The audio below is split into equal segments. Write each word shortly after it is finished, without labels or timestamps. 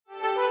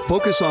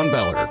Focus on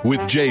Valor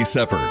with Jay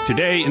Seffer.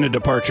 Today, in A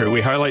Departure,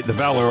 we highlight the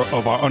valor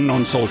of our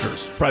unknown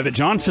soldiers. Private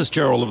John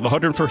Fitzgerald of the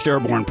 101st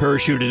Airborne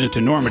parachuted into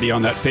Normandy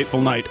on that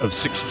fateful night of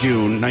 6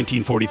 June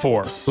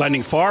 1944.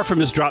 Landing far from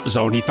his drop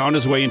zone, he found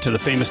his way into the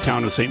famous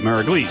town of St.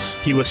 Mary-Glise.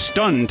 He was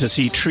stunned to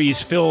see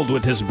trees filled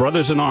with his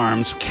brothers in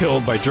arms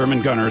killed by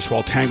German gunners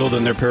while tangled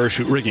in their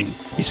parachute rigging.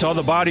 He saw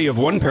the body of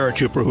one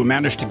paratrooper who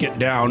managed to get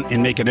down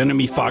and make an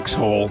enemy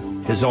foxhole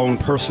his own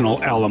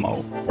personal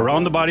Alamo.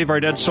 Around the body of our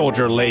dead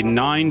soldier lay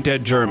 9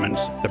 dead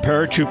Germans, the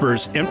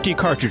paratroopers' empty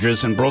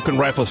cartridges and broken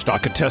rifle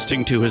stock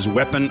attesting to his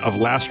weapon of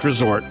last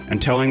resort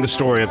and telling the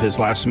story of his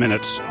last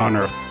minutes on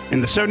Earth.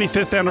 In the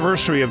 75th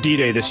anniversary of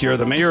D-Day this year,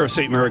 the mayor of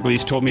St.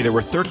 Mary-Glise told me there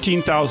were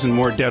 13,000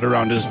 more dead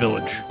around his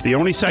village. The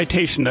only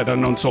citation that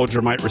unknown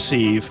soldier might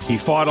receive, he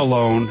fought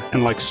alone,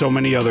 and like so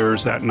many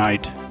others that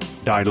night,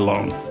 died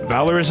alone.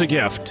 Valor is a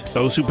gift.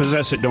 Those who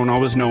possess it don't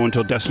always know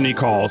until destiny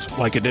calls,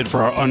 like it did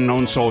for our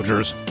unknown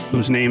soldiers,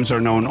 whose names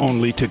are known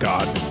only to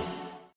God.